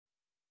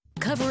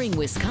covering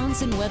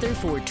Wisconsin weather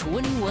for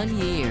 21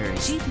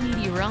 years. Chief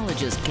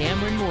Meteorologist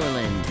Cameron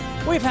Moreland.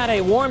 We've had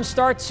a warm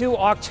start to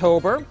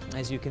October,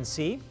 as you can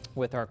see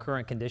with our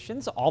current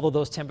conditions. All of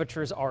those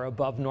temperatures are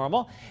above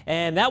normal,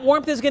 and that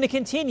warmth is going to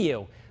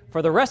continue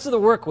for the rest of the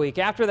work week.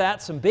 After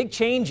that, some big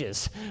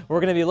changes. We're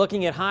going to be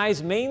looking at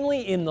highs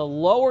mainly in the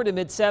lower to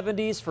mid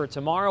 70s for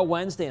tomorrow,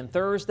 Wednesday, and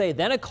Thursday.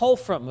 Then a cold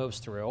front moves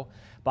through.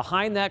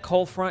 Behind that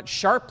cold front,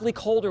 sharply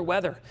colder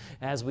weather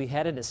as we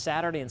head into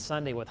Saturday and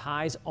Sunday with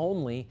highs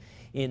only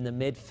in the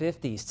mid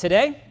 50s.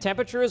 Today,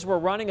 temperatures were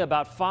running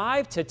about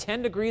 5 to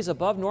 10 degrees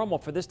above normal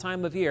for this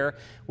time of year.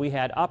 We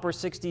had upper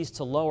 60s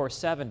to lower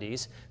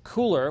 70s.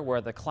 Cooler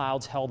where the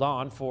clouds held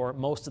on for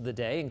most of the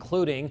day,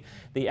 including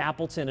the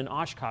Appleton and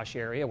Oshkosh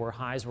area where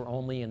highs were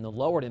only in the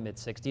lower to mid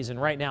 60s.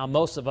 And right now,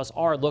 most of us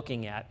are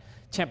looking at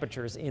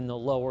temperatures in the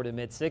lower to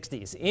mid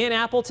 60s. In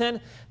Appleton,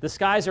 the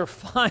skies are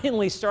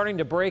finally starting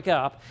to break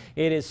up.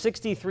 It is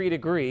 63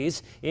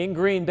 degrees. In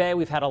Green Bay,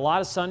 we've had a lot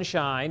of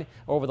sunshine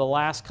over the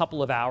last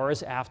couple of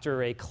hours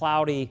after a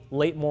cloudy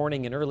late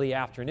morning and early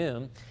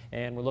afternoon.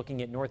 And we're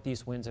looking at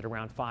northeast winds at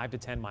around 5 to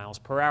 10 miles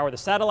per hour. The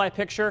satellite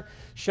picture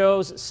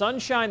shows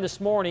sunshine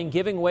this morning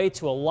giving way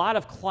to a lot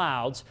of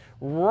clouds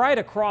right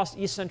across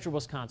east central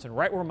Wisconsin,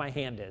 right where my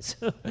hand is.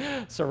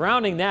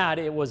 Surrounding that,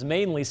 it was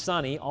mainly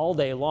sunny all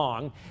day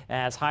long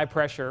as high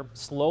pressure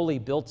slowly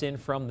built in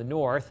from the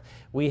north.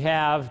 We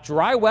have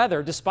dry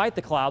weather despite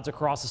the clouds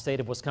across the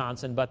state of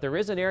Wisconsin, but there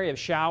is an area of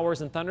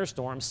showers and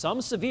thunderstorms,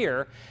 some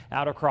severe,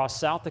 out across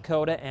South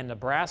Dakota and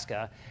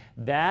Nebraska.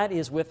 That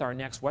is with our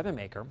next weather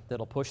maker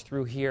that'll push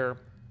through here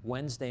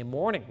Wednesday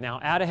morning. Now,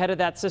 out ahead of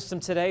that system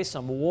today,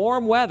 some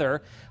warm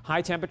weather,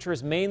 high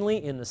temperatures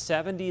mainly in the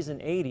 70s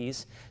and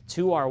 80s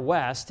to our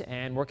west,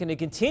 and we're going to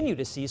continue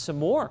to see some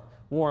more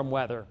warm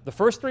weather. The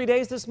first 3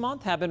 days this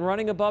month have been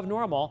running above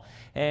normal,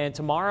 and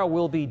tomorrow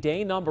will be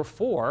day number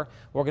 4.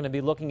 We're going to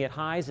be looking at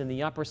highs in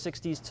the upper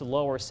 60s to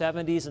lower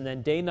 70s, and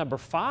then day number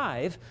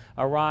 5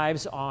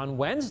 arrives on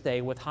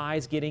Wednesday with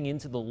highs getting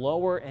into the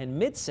lower and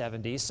mid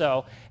 70s.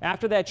 So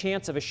after that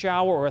chance of a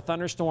shower or a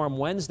thunderstorm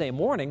Wednesday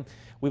morning,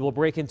 we will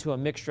break into a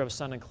mixture of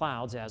sun and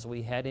clouds as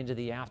we head into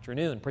the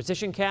afternoon.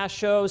 Precision cast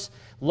shows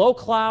low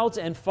clouds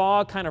and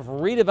fog kind of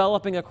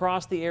redeveloping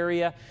across the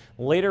area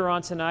later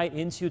on tonight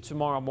into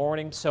tomorrow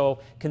morning. So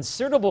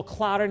considerable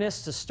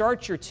cloudiness to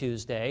start your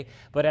Tuesday,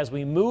 but as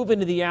we move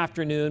into the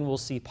afternoon, we'll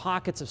see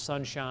pockets of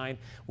sunshine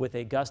with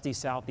a gusty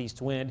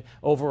southeast wind.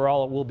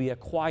 Overall, it will be a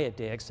quiet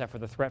day except for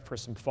the threat for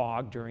some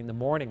fog during the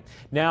morning.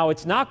 Now,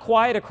 it's not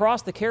quiet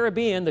across the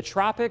Caribbean. The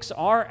tropics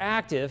are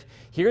active.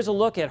 Here's a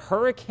look at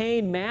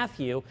Hurricane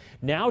Matthew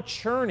now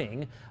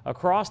churning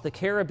across the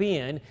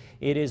Caribbean.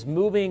 It is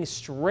moving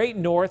straight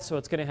north, so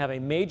it's going to have a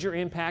major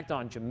impact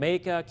on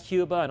Jamaica,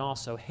 Cuba, and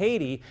also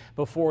Haiti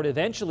before it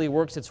eventually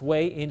works its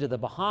way into the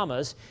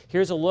Bahamas.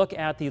 Here's a look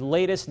at the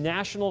latest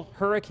National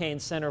Hurricane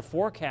Center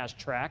forecast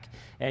track,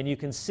 and you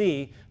can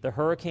see the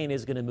hurricane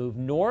is going to move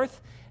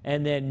north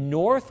and then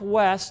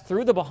northwest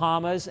through the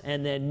Bahamas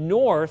and then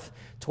north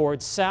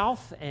towards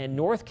South and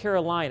North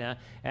Carolina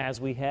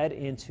as we head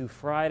into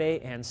Friday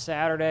and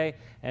Saturday.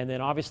 And then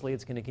obviously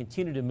it's going to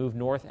continue to move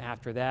north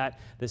after that.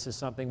 This is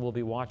something we'll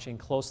be watching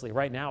closely.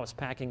 Right now it's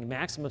packing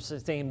maximum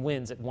sustained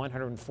winds at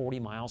 140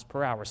 miles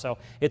per hour. So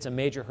it's a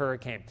major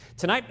hurricane.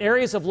 Tonight,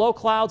 areas of low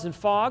clouds and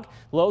fog.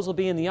 Lows will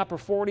be in the upper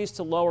 40s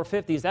to lower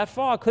 50s. That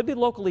fog could be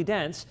locally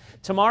dense.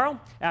 Tomorrow,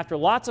 after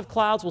lots of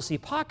clouds, we'll see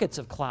pockets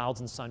of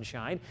clouds and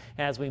sunshine.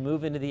 As we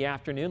move into the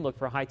afternoon, look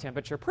for a high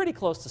temperature pretty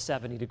close to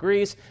 70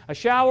 degrees. A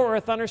shower or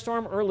a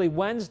thunderstorm early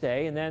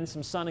Wednesday, and then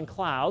some sun and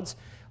clouds.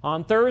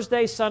 On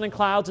Thursday, sun and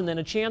clouds, and then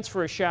a chance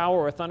for a shower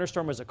or a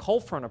thunderstorm as a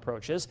cold front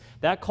approaches.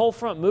 That cold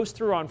front moves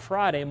through on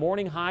Friday,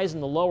 morning highs in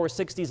the lower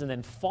 60s and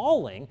then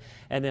falling.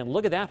 And then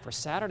look at that for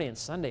Saturday and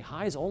Sunday,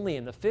 highs only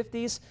in the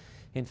 50s.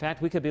 In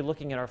fact, we could be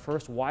looking at our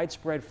first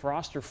widespread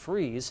frost or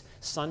freeze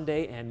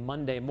Sunday and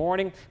Monday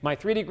morning. My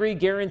 3-degree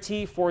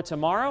guarantee for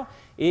tomorrow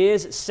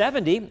is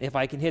 70. If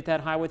I can hit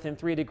that high within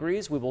 3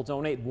 degrees, we will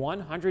donate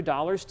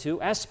 $100 to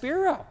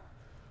Aspiro.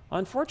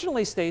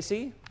 Unfortunately,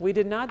 Stacy, we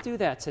did not do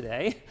that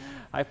today.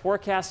 I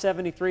forecast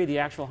 73. The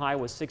actual high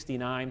was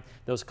 69.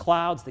 Those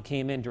clouds that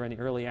came in during the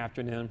early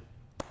afternoon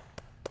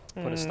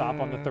put a stop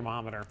on the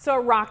thermometer. So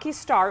a rocky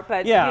start,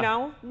 but yeah, you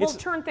know, we'll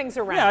turn things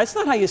around. Yeah, it's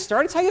not how you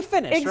start, it's how you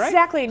finish, right?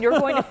 Exactly, and you're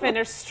going to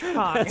finish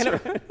strong. That's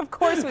and right. Of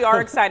course, we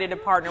are excited to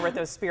partner with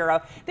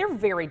Ospiro. They're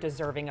very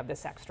deserving of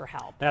this extra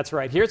help. That's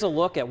right. Here's a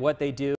look at what they do.